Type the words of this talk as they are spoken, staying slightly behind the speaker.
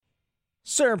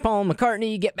Sir Paul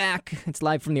McCartney, get back. It's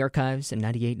live from the archives at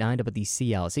 98.9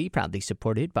 WCLZ, proudly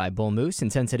supported by Bull Moose.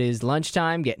 And since it is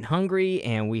lunchtime, getting hungry,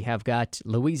 and we have got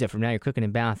Louisa from Now You're Cooking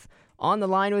in Bath on the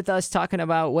line with us, talking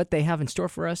about what they have in store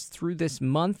for us through this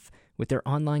month with their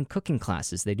online cooking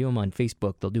classes. They do them on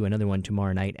Facebook. They'll do another one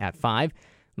tomorrow night at 5.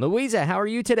 Louisa, how are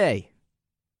you today?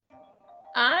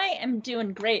 I am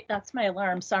doing great. That's my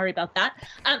alarm. Sorry about that.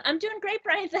 I'm doing great,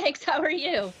 Brian. Thanks. How are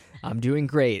you? I'm doing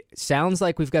great. Sounds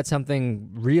like we've got something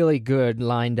really good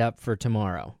lined up for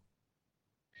tomorrow.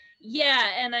 Yeah,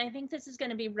 and I think this is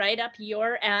going to be right up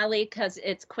your alley because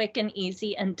it's quick and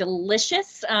easy and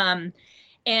delicious. And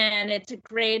it's a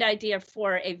great idea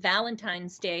for a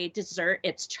Valentine's Day dessert.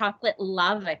 It's chocolate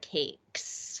lava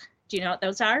cakes. Do you know what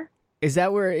those are? Is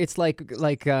that where it's like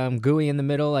gooey in the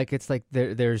middle? Like it's like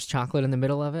there's chocolate in the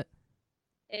middle of it?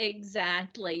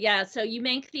 Exactly. Yeah. So you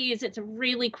make these. It's a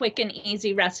really quick and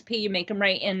easy recipe. You make them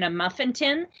right in a muffin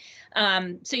tin.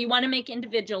 So you want to make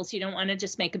individuals. You don't want to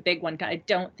just make a big one. I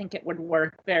don't think it would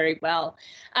work very well.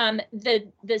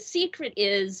 The secret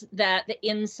is that the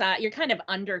inside, you're kind of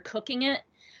undercooking it.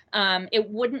 It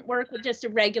wouldn't work with just a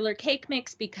regular cake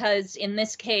mix because in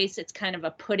this case, it's kind of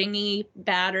a puddingy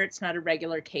batter. It's not a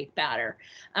regular cake batter.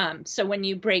 So when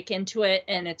you break into it,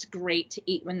 and it's great to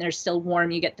eat when they're still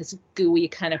warm, you get this gooey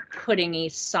kind of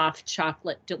puddingy, soft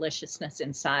chocolate deliciousness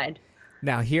inside.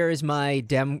 Now, here is my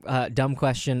dumb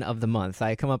question of the month.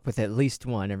 I come up with at least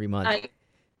one every month. I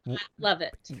love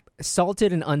it.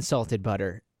 Salted and unsalted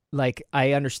butter. Like,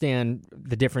 I understand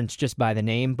the difference just by the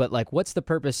name, but, like, what's the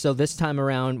purpose? So this time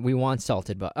around, we want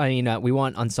salted butter. We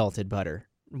want unsalted butter.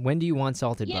 When do you want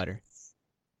salted butter?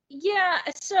 Yeah,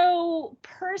 so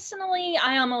personally,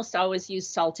 I almost always use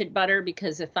salted butter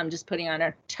because if I'm just putting on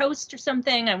a toast or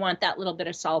something, I want that little bit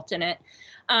of salt in it.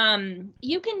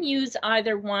 You can use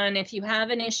either one. If you have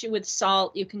an issue with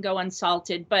salt, you can go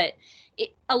unsalted, but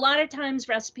a lot of times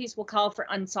recipes will call for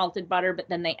unsalted butter, but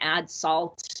then they add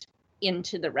salt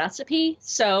into the recipe.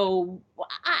 So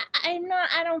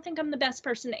I don't think I'm the best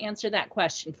person to answer that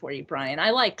question for you, Brian.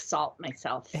 I like salt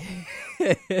myself.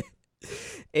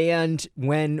 And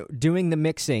when doing the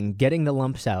mixing, getting the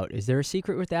lumps out, is there a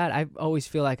secret with that? I always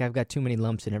feel like I've got too many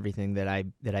lumps in everything that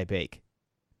I bake.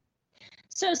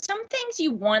 So some things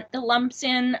you want the lumps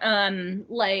in,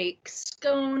 like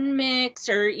scone mix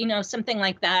or, something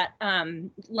like that.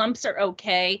 Lumps are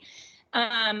okay.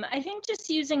 I think just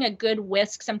using a good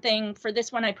whisk, something for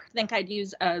this one, I think I'd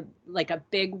use a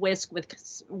big whisk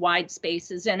with wide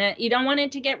spaces in it. You don't want it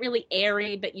to get really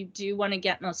airy, but you do want to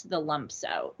get most of the lumps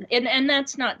out. And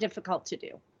that's not difficult to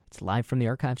do. It's live from the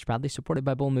archives, proudly supported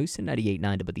by Bull Moose and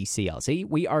 98.9 WCLZ.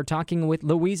 We are talking with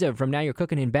Louisa from Now You're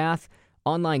Cooking in Bath.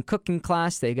 Online cooking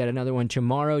class. They got another one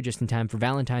tomorrow, just in time for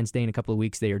Valentine's Day in a couple of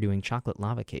weeks. They are doing chocolate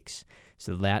lava cakes.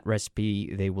 So that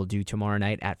recipe they will do tomorrow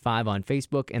night at 5 on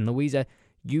Facebook. And Louisa,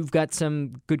 you've got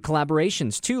some good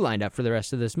collaborations too lined up for the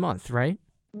rest of this month, right?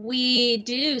 We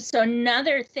do. So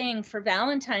another thing for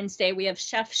Valentine's Day, we have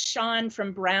Chef Sean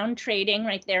from Brown Trading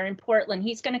right there in Portland.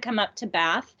 He's going to come up to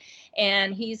Bath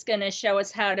and he's going to show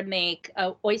us how to make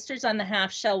oysters on the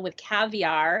half shell with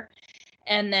caviar.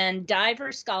 And then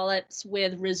diver scallops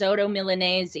with risotto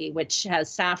milanese, which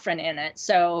has saffron in it.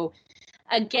 So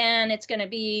again, it's going to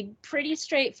be pretty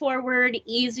straightforward,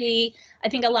 easy. I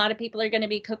think a lot of people are going to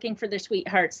be cooking for their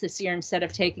sweethearts this year instead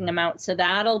of taking them out. So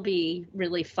that'll be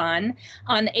really fun.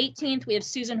 On the 18th, we have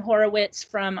Susan Horowitz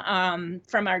from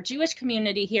our Jewish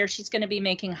community here. She's going to be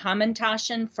making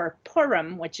hamantaschen for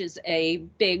Purim, which is a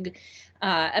big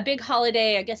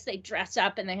holiday. I guess they dress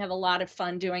up and they have a lot of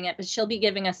fun doing it, but she'll be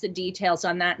giving us the details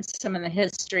on that and some of the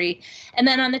history. And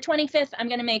then on the 25th, I'm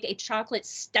going to make a chocolate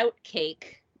stout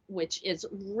cake, which is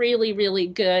really, really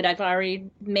good. I've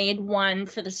already made one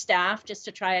for the staff just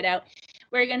to try it out.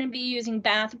 We're going to be using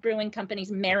Bath Brewing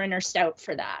Company's Mariner Stout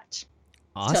for that.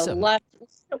 Awesome. So lots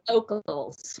of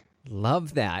locals.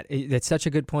 Love that. That's such a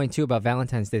good point, too, about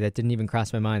Valentine's Day. That didn't even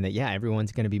cross my mind that,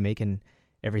 everyone's going to be making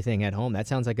everything at home. That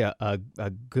sounds like a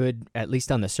good, at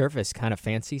least on the surface, kind of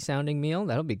fancy sounding meal.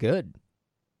 That'll be good.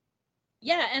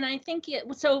 Yeah, and I think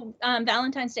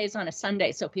Valentine's Day is on a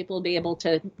Sunday, so people will be able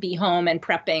to be home and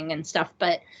prepping and stuff.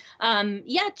 But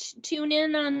tune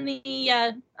in on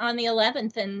the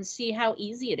 11th and see how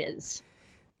easy it is.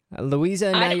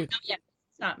 Louisa, I don't know yet.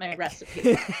 It's not my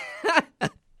recipe.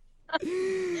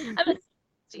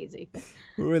 It's easy.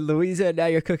 Louisa, Now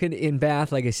You're Cooking in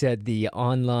Bath. Like I said, the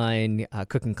online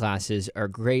cooking classes are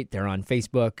great. They're on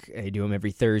Facebook. They do them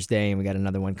every Thursday, and we got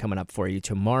another one coming up for you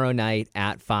tomorrow night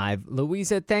at 5.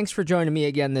 Louisa, thanks for joining me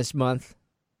again this month.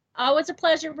 Oh, it's a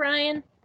pleasure, Brian.